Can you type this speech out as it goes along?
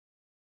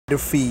to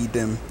feed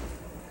them.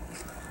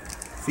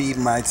 Feed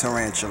my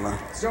tarantula.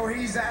 So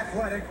he's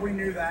athletic, we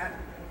knew that.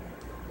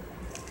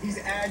 He's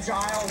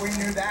agile, we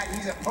knew that.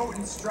 He's a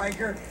potent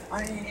striker.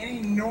 I mean,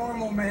 any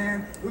normal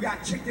man who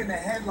got kicked in the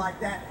head like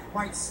that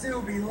might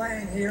still be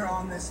laying here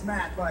on this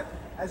mat. But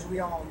as we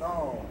all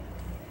know,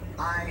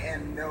 I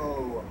am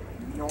no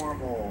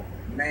normal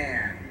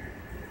man.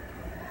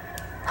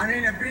 I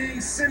mean, if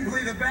being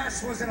simply the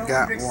best was an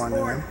Olympic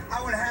sport,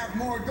 I would have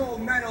more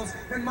gold medals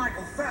than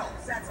Michael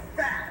Phelps. That's a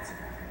fact.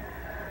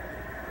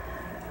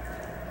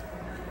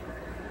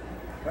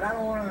 But I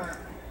don't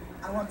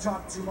want to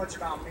talk too much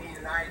about me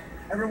tonight.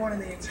 Everyone in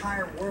the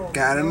entire world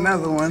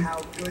knows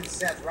how good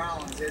Seth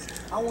Rollins is.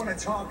 I want to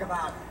talk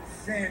about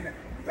Finn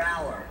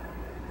Balor.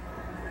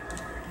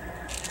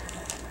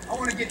 I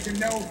want to get to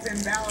know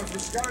Finn Balor for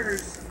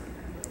starters.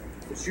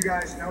 But you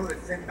guys know that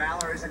Finn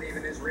Balor isn't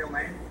even his real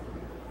name?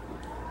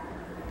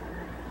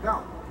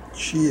 No.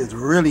 She is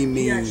really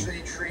mean. He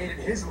actually created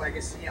his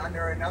legacy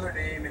under another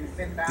name, and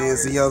Finn Balor.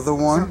 There's the other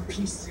one. Some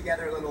pieced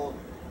together little,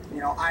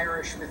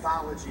 Irish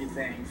mythology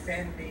thing.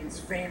 Finn means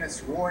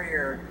famous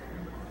warrior,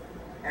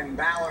 and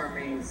Balor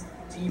means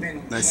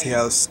demon king. Let's see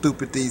how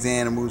stupid these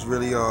animals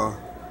really are.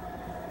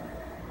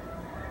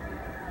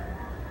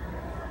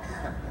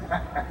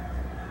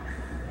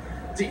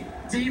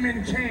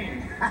 Demon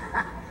King.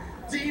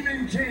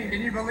 Demon King.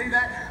 Can you believe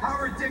that? How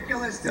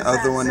ridiculous does that sound? The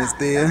other one is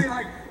there. That'd be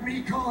like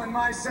me calling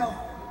myself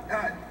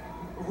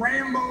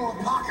Rambo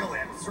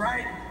Apocalypse,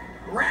 right?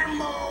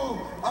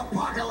 Rambo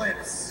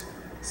Apocalypse.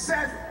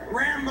 Seth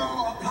Rambo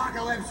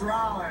Apocalypse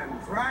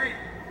Rollins, right?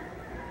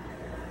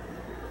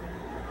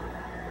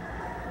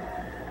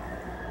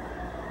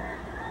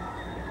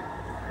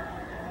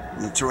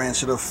 The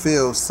tarantula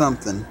feels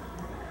something.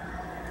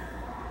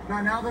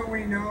 Now that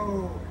we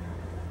know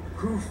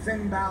who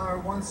Finn Balor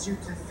wants you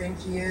to think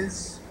he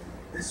is,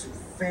 this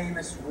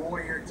famous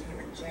warrior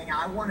demon king,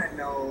 I want to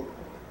know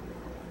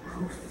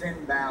who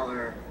Finn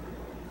Balor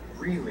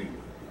really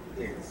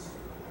is.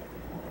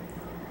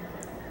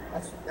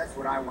 That's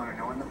what I want to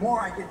know. And the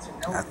more I get to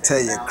know I tell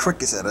you,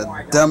 crickets are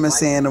the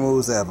dumbest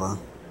animals ever.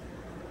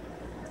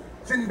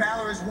 Finn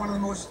Balor is one of the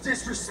most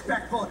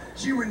disrespectful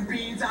human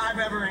beings I've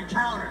ever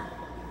encountered.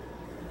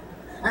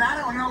 And I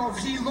don't know if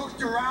he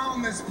looked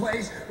around this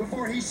place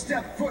before he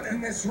stepped foot in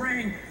this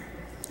ring.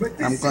 But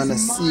this I'm gonna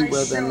see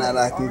whether or not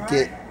I can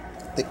get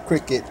the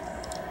cricket.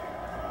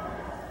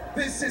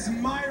 This is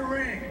my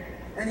ring.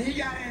 And he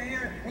got in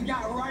here and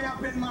got right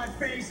up in my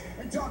face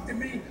and talked to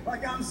me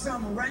like I'm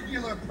some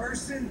regular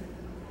person.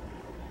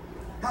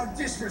 How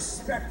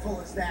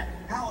disrespectful is that?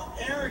 How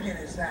arrogant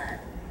is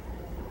that?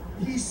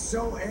 He's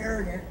so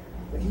arrogant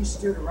that he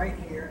stood right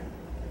here,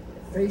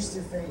 face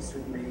to face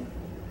with me,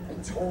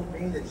 and told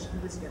me that he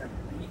was gonna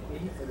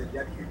beat me for the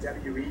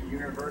WWE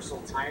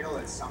Universal title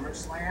at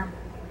SummerSlam.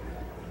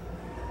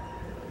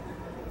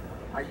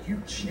 Are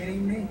you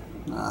kidding me?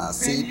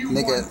 See,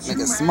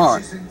 nigga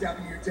smart. In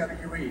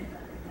WWE.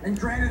 And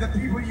granted, the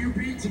people you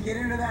beat to get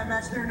into that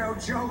match, they're no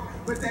joke,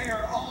 but they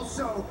are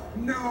also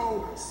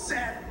no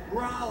Seth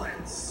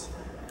Rollins.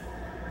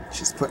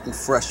 She's putting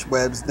fresh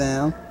webs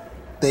down.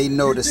 They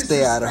know to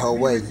stay out of her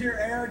way. With your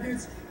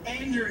arrogance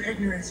and your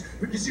ignorance,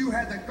 because you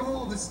had the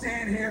goal to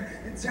stand here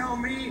and tell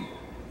me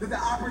that the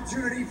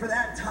opportunity for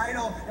that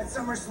title at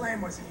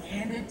SummerSlam was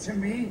handed to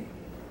me.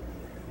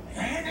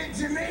 Handed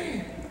to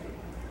me.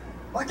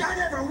 Like I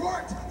never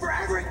worked for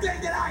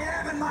everything that I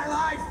have in my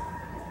life.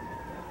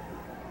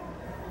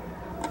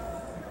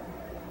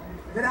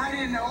 That I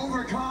didn't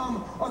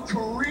overcome a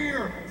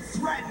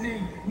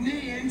career-threatening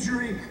knee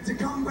injury to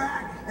come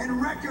back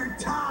in record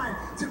time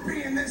to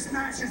be in this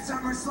match at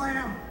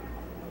SummerSlam.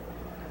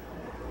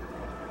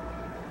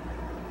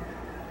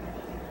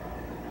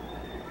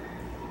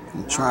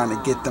 I'm trying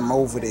to get them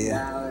over there.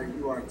 Balor,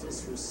 you are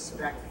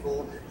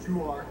disrespectful,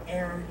 you are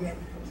arrogant,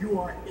 you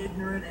are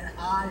ignorant, and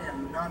I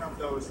am none of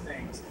those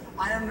things.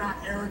 I am not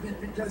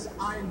arrogant because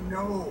I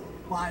know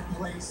my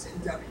place in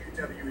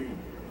WWE.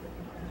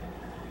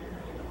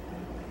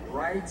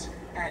 Right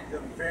at the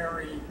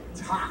very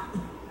top.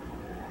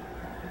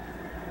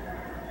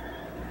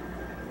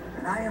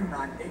 And I am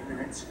not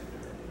ignorant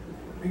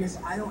because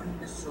I don't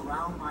need to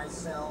surround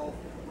myself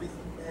with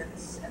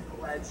myths and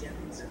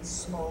legends and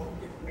smoke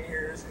and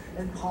mirrors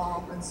and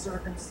pomp and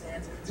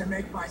circumstance to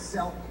make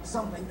myself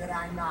something that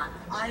I'm not.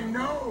 I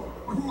know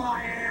who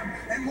I am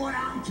and what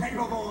I'm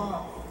capable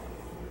of.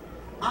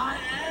 I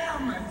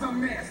am the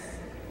myth.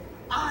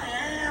 I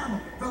am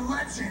the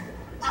legend.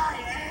 I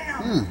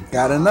am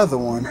got another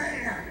one.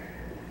 Man.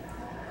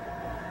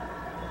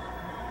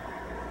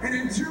 And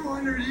in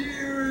 200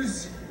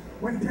 years,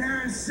 when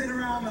parents sit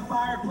around the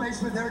fireplace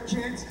with their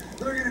kids,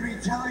 they're going to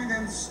be telling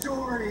them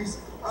stories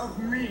of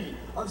me,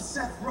 of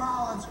Seth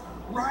Rollins,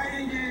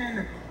 riding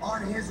in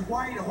on his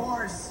white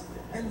horse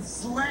and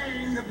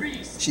slaying the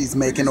beast. She's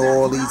making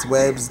all these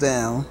webs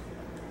down.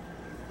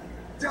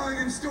 Telling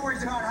them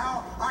stories about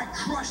how I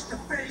crushed the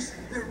face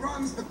that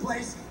runs the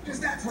place, because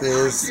that's what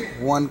There's I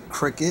did. one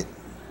cricket.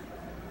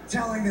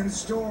 Telling them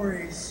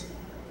stories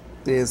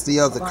There's the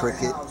other About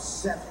cricket. how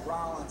Seth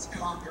Rollins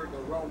conquered the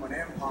Roman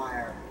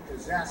Empire,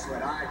 because that's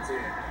what I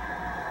did.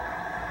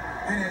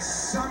 And at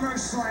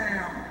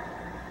SummerSlam,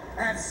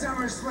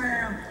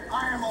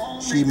 I am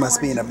only She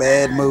must be in a going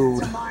bad to add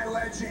mood. to my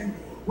legend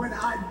when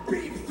I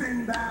beat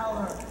Finn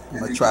Balor. I'm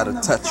gonna try to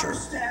touch her.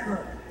 First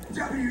ever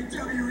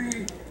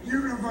WWE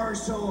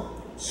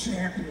Universal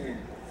Champion.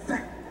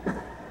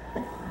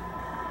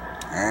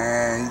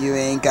 And you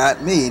ain't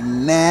got me.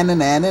 Na na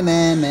na na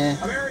na na. A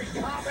very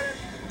confident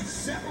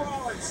Seth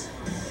Rollins.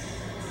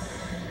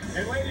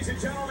 And ladies and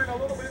gentlemen, a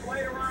little bit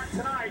later on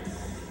tonight,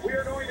 we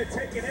are going to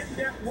take an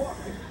in-depth look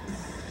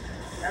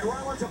at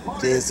Rollins'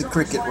 opponent. There's the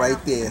cricket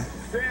right there.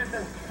 Finn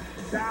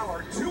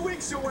Balor. 2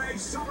 weeks away,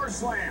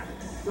 SummerSlam.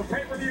 The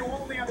pay-per-view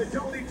only on the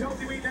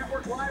WWE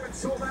Network, live and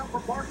sold out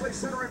from Barclays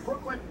Center in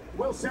Brooklyn.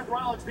 Will Seth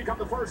Rollins become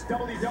the first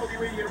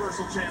WWE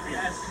Universal Champion?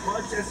 As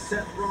much as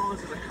Seth Rollins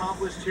has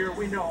accomplished here,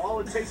 we know all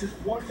it takes is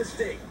one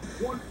mistake,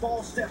 one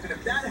false step, and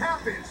if that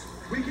happens,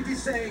 we could be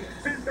saying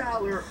Finn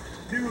Balor,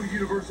 new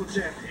Universal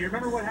Champion. You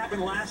remember what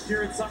happened last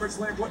year at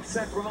SummerSlam, what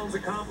Seth Rollins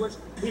accomplished?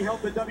 He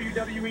held the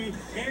WWE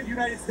and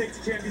United States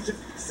Championships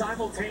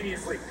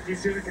simultaneously.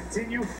 He's going to continue